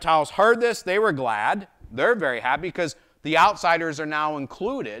the Gentiles heard this, they were glad. They're very happy because the outsiders are now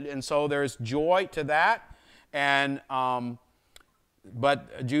included, and so there's joy to that. And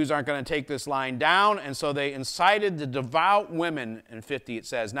but Jews aren't going to take this line down, and so they incited the devout women, in 50 it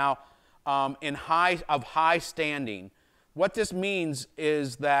says. Now, of high standing. What this means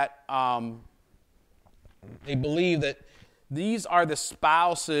is that they believe that these are the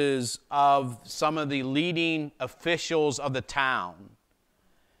spouses of some of the leading officials of the town.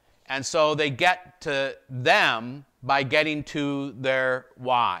 And so they get to them by getting to their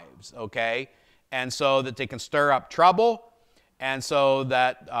wives, okay? And so that they can stir up trouble, and so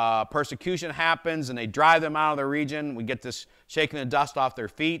that persecution happens, and they drive them out of the region. We get this shaking the dust off their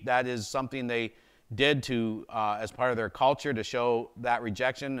feet. That is something they did to as part of their culture to show that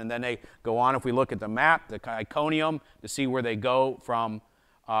rejection. And then they go on, if we look at the map, the Iconium, to see where they go from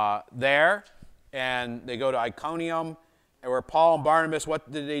there. And they go to Iconium, and where Paul and Barnabas,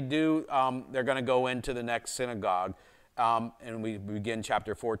 what did they do? They're going to go into the next synagogue. And we begin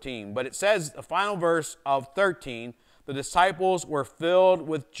chapter 14. But it says, the final verse of 13, the disciples were filled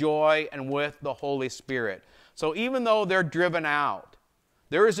with joy and with the Holy Spirit. So even though they're driven out,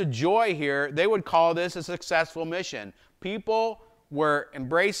 there is a joy here. They would call this a successful mission. People were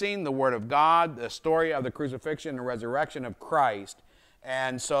embracing the Word of God, the story of the crucifixion and resurrection of Christ.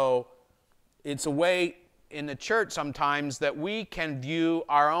 And so it's a way in the church sometimes that we can view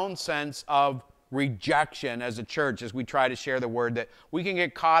our own sense of rejection as a church as we try to share the Word, that we can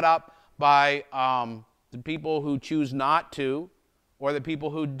get caught up by the people who choose not to or the people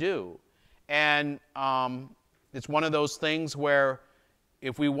who do. And it's one of those things where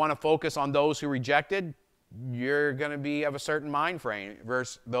if we want to focus on those who rejected, you're going to be of a certain mind frame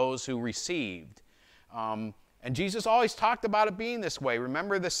versus those who received. And Jesus always talked about it being this way.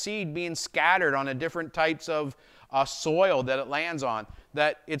 Remember the seed being scattered on the different types of soil that it lands on.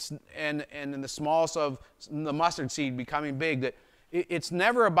 That it's and in the smallest of the mustard seed becoming big. That it's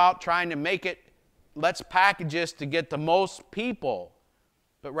never about trying to make it, let's package this to get the most people,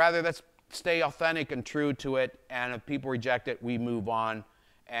 but rather let's stay authentic and true to it. And if people reject it, we move on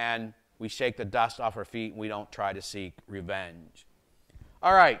and we shake the dust off our feet and we don't try to seek revenge.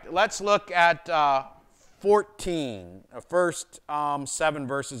 All right, let's look at 14, the first 7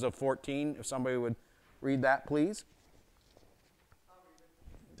 verses of 14. If somebody would read that, please.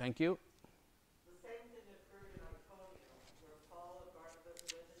 Thank you. The same thing occurred in Iconium, where Paul and Barnabas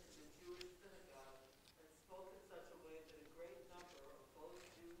went into the Jewish synagogue and spoke in such a way that a great number of both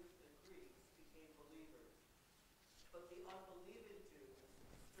Jews and Greeks became believers. But the unbelieving Jews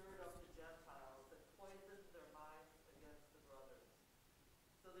stirred up the Gentiles and poisoned their minds against the brothers.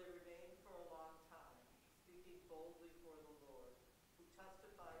 So they remained for a long time, speaking boldly for the Lord, who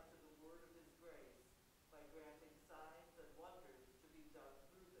testified to the word of his grace by granting signs and wonders to be done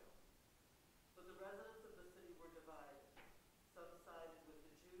through them. But the residents of the city were divided. Some sided with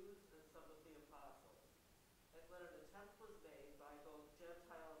the Jews and some with the apostles. And when an attempt was made by both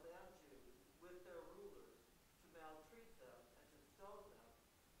Gentiles and Jews with their rulers to maltreat them and to stone them,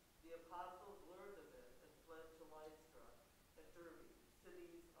 the apostles learned of it and fled to Lystra and Derbe,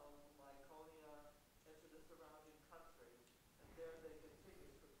 cities of Lycaonia, and to the surrounding country, and there they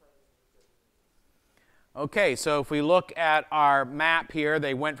continued proclaiming the good news. Okay, so if we look at our map here,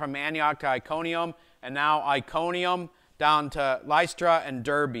 they went from Antioch to Iconium, and now Iconium down to Lystra and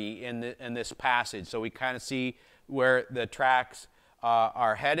Derbe in this passage. So we kind of see where the tracks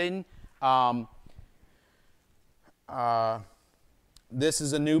are heading. This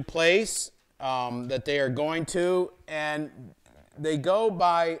is a new place that they are going to, and they go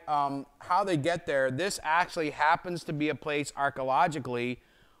by how they get there. This actually happens to be a place archaeologically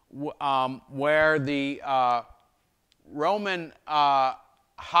where the Roman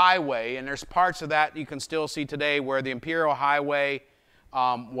highway, and there's parts of that you can still see today, where the imperial highway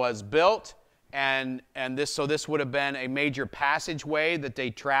was built, and this would have been a major passageway that they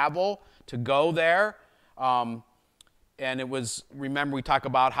travel to go there. And it was, remember we talk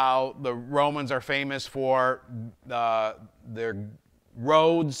about how the Romans are famous for their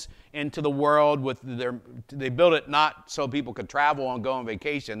roads into the world. They built it not so people could travel and go on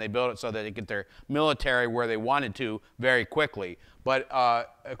vacation. They built it so that they get their military where they wanted to very quickly. But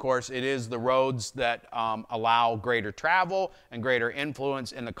of course, it is the roads that allow greater travel and greater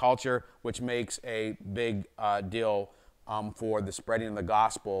influence in the culture, which makes a big deal for the spreading of the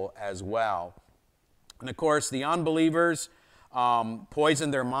gospel as well. And of course, the unbelievers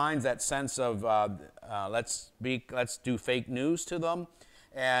poisoned their minds, that sense of let's do fake news to them,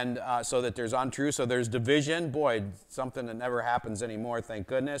 and so that there's untruth, so there's division. Boy, something that never happens anymore, thank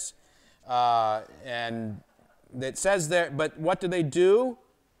goodness. And it says there, but what do they do?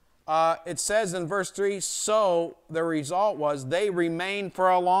 It says in verse 3, so the result was they remained for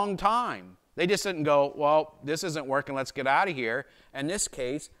a long time. They just didn't go, well, this isn't working, let's get out of here. In this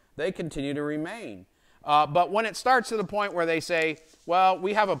case, they continue to remain. But when it starts to the point where they say, well,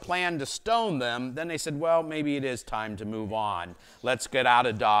 we have a plan to stone them, then they said, well, maybe it is time to move on. Let's get out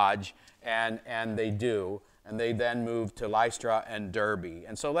of Dodge. And they do. And they then move to Lystra and Derbe.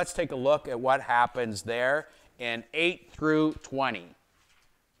 And so let's take a look at what happens there in 8 through 20.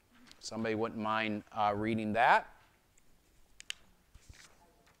 Somebody wouldn't mind reading that.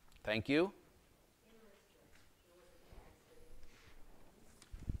 Thank you.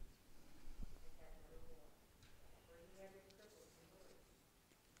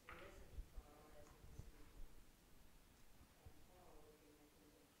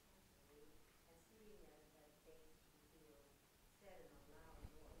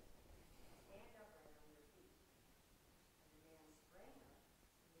 Sprang up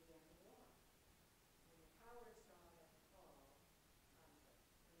and began to walk. And the crowd saw it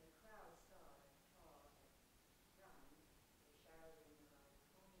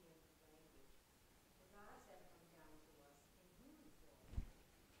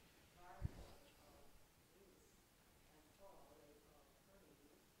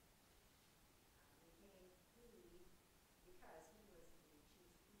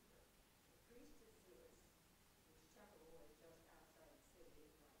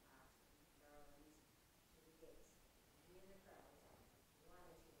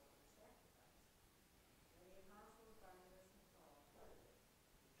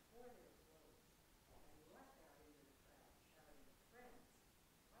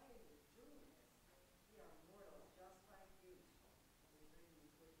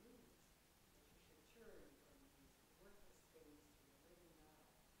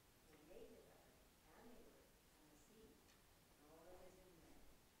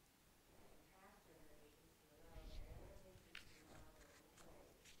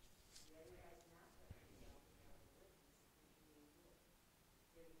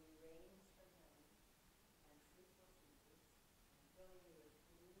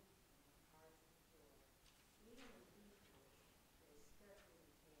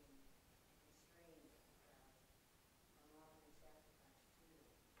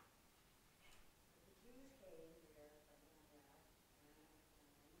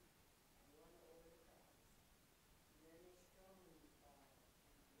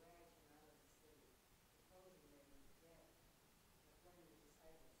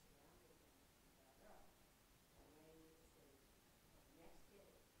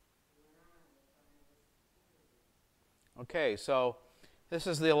Okay, so this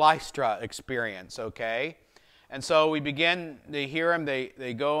is the Lystra experience, okay? And so we begin, they hear him,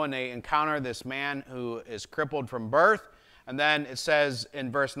 they go and they encounter this man who is crippled from birth. And then it says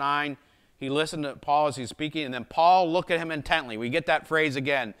in verse 9, he listened to Paul as he's speaking, and then Paul looked at him intently. We get that phrase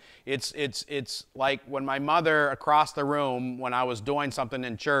again. It's like when my mother across the room, when I was doing something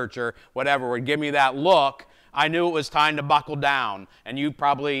in church or whatever, would give me that look. I knew it was time to buckle down. And you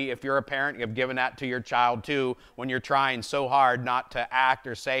probably, if you're a parent, you've given that to your child too when you're trying so hard not to act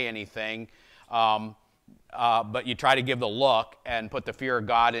or say anything. But you try to give the look and put the fear of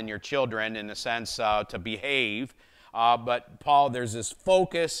God in your children in a sense to behave. But Paul, there's this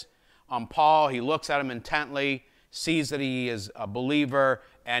focus on Paul. He looks at him intently, sees that he is a believer,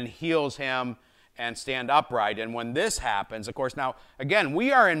 and heals him and stand upright. And when this happens, of course, now, again,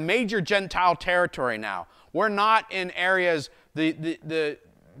 we are in major Gentile territory now. We're not in areas, the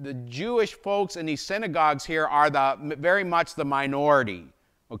Jewish folks in these synagogues here are very much the minority,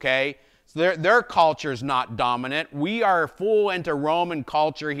 okay? So their culture is not dominant. We are full into Roman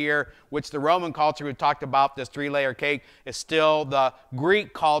culture here, which the Roman culture we talked about, this three-layer cake, is still the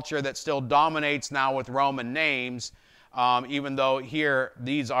Greek culture that still dominates now with Roman names, even though here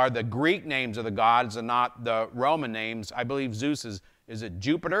these are the Greek names of the gods and not the Roman names. I believe Zeus is it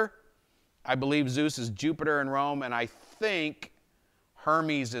Jupiter? I believe Zeus is Jupiter in Rome, and I think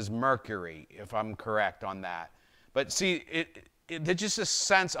Hermes is Mercury, if I'm correct on that. But see, there's just a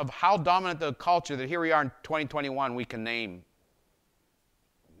sense of how dominant the culture that here we are in 2021 we can name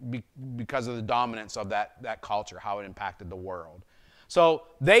because of the dominance of that culture, how it impacted the world. So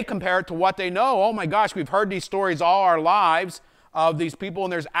they compare it to what they know. Oh my gosh, we've heard these stories all our lives of these people,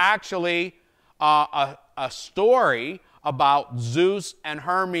 and there's actually a story about Zeus and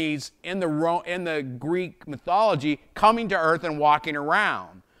Hermes in the Greek mythology coming to earth and walking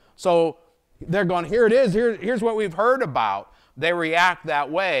around. So they're going, here it is, here's what we've heard about. They react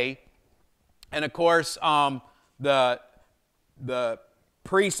that way. And of course, the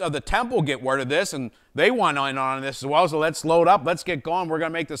priests of the temple get word of this, and they want in on this as well. So let's load up, let's get going. We're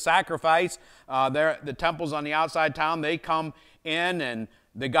going to make the sacrifice. The temple's on the outside town. They come in, and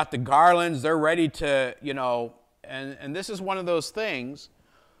they got the garlands. They're ready to, you know, and this is one of those things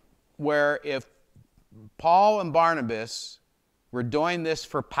where if Paul and Barnabas were doing this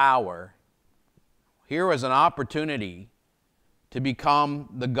for power, here was an opportunity to become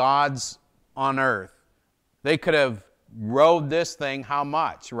the gods on earth. They could have rode this thing how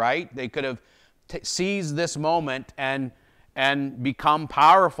much, right? They could have seized this moment and become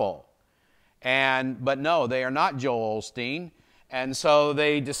powerful. But no, they are not Joel Osteen. And so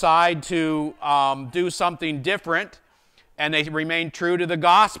they decide to do something different, and they remain true to the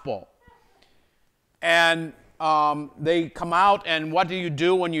gospel. And they come out, and what do you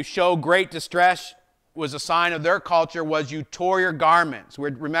do when you show great distress? Was a sign of their culture was you tore your garments.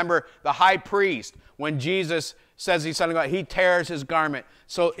 Remember the high priest, when Jesus says he's Son of God, he tears his garment.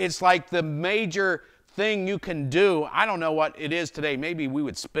 So it's like the major thing you can do. I don't know what it is today. Maybe we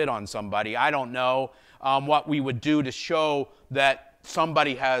would spit on somebody. I don't know what we would do to show that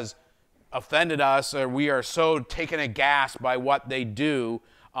somebody has offended us or we are so taken aghast by what they do.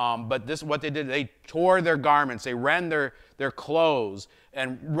 But this is what they did. They tore their garments. They rend their clothes.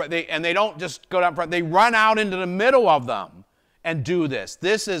 And they don't just go down front. They run out into the middle of them and do this.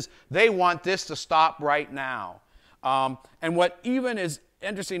 They want this to stop right now. And what even is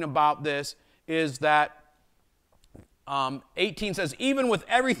interesting about this is that 18 says, even with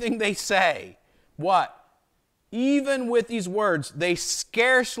everything they say, what? Even with these words, they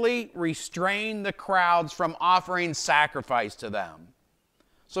scarcely restrain the crowds from offering sacrifice to them.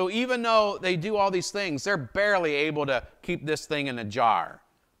 So even though they do all these things, they're barely able to keep this thing in a jar,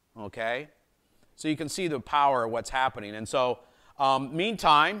 okay? So you can see the power of what's happening. And so,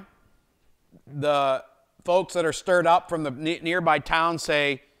 meantime, the folks that are stirred up from the nearby town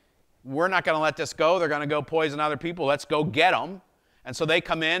say, we're not going to let this go. They're going to go poison other people. Let's go get them. And so they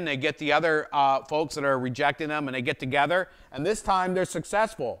come in, they get the other folks that are rejecting them, and they get together. And this time they're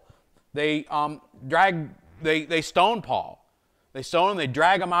successful. They stone Paul. They stone him, they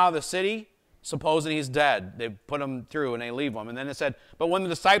drag him out of the city, supposing he's dead. They put him through and they leave him. And then it said, but when the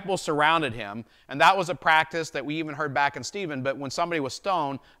disciples surrounded him, and that was a practice that we even heard back in Stephen, but when somebody was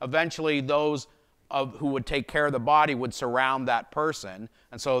stoned, eventually those who would take care of the body would surround that person.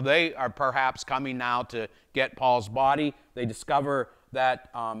 And so they are perhaps coming now to get Paul's body. They discover that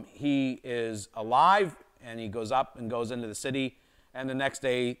he is alive, and he goes up and goes into the city. And the next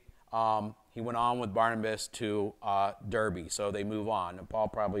day, he went on with Barnabas to Derbe, so they move on. And Paul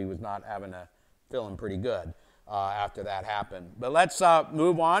probably was not feeling pretty good after that happened. But let's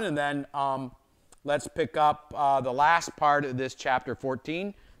move on, and then let's pick up the last part of this chapter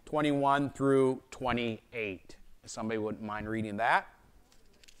 14, 21 through 28. If somebody wouldn't mind reading that.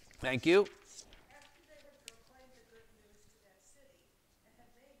 Thank you. After they had proclaimed the good news to that city and had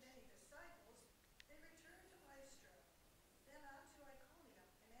made many disciples, they returned to Lystra, then on to Iconium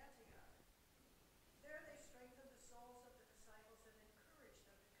and Antioch. There they strengthened the souls of the disciples and encouraged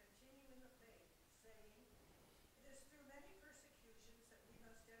them to continue in the faith, saying, "It is through many persecutions that we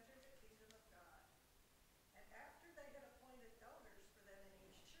must enter the kingdom of God." And after they had appointed elders for them in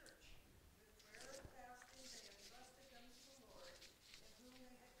each church, with prayer and fasting they entrusted them to the Lord, in whom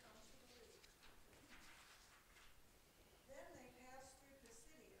they had come to believe. Then they passed through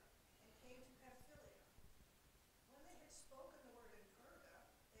Pisidia and came to Pamphylia. When they had spoken the word in Perga,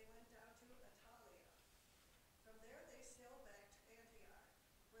 they went down to Attalia. From there they sailed back to Antioch,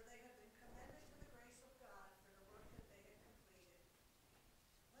 where they had been commended to the grace of God for the work that they had completed.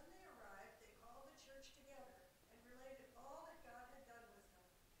 When they arrived, they called the church together and related all that God had done with them,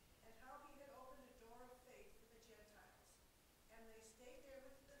 and how he had opened a door of faith for the Gentiles. And they stayed there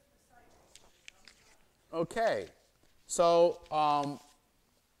with the disciples for some time. Okay. So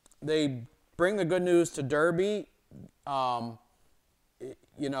they bring the good news to Derbe.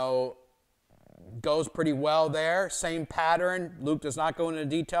 Goes pretty well there. Same pattern. Luke does not go into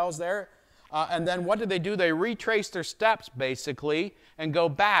details there. And then what do? They retrace their steps, basically, and go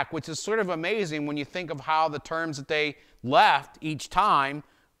back, which is sort of amazing when you think of how the terms that they left each time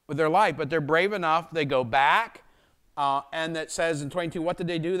with their life. But they're brave enough. They go back. And that says in 22, what did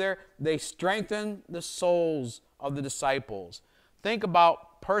they do there? They strengthened the souls of the disciples. Think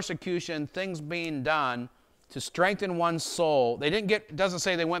about persecution, things being done to strengthen one's soul. It doesn't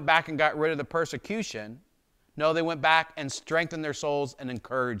say they went back and got rid of the persecution. No, they went back and strengthened their souls and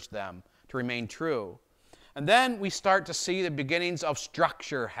encouraged them to remain true. And then we start to see the beginnings of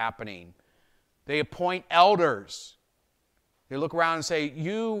structure happening. They appoint elders. They look around and say,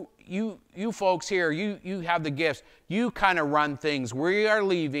 you folks here, you have the gifts. You kind of run things. We are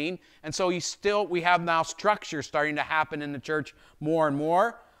leaving. And so we have now structure starting to happen in the church more and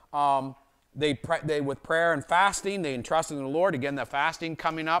more. They with prayer and fasting, they entrusted in the Lord. Again, the fasting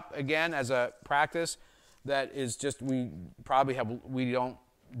coming up again as a practice that is just, we don't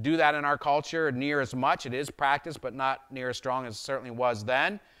do that in our culture near as much. It is practice, but not near as strong as it certainly was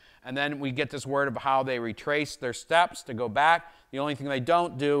then. And then we get this word of how they retrace their steps to go back. The only thing they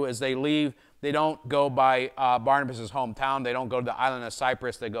don't do is they leave. They don't go by Barnabas' hometown. They don't go to the island of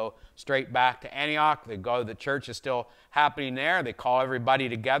Cyprus. They go straight back to Antioch. They go, the church is still happening there. They call everybody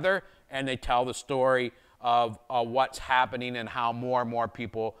together, and they tell the story of what's happening and how more and more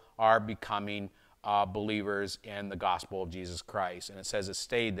people are becoming believers in the gospel of Jesus Christ. And it says it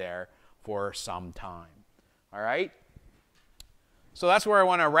stayed there for some time. All right? So that's where I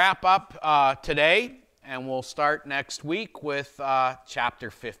want to wrap up today, and we'll start next week with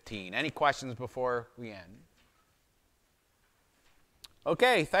chapter 15. Any questions before we end?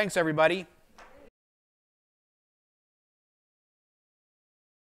 Okay, thanks everybody.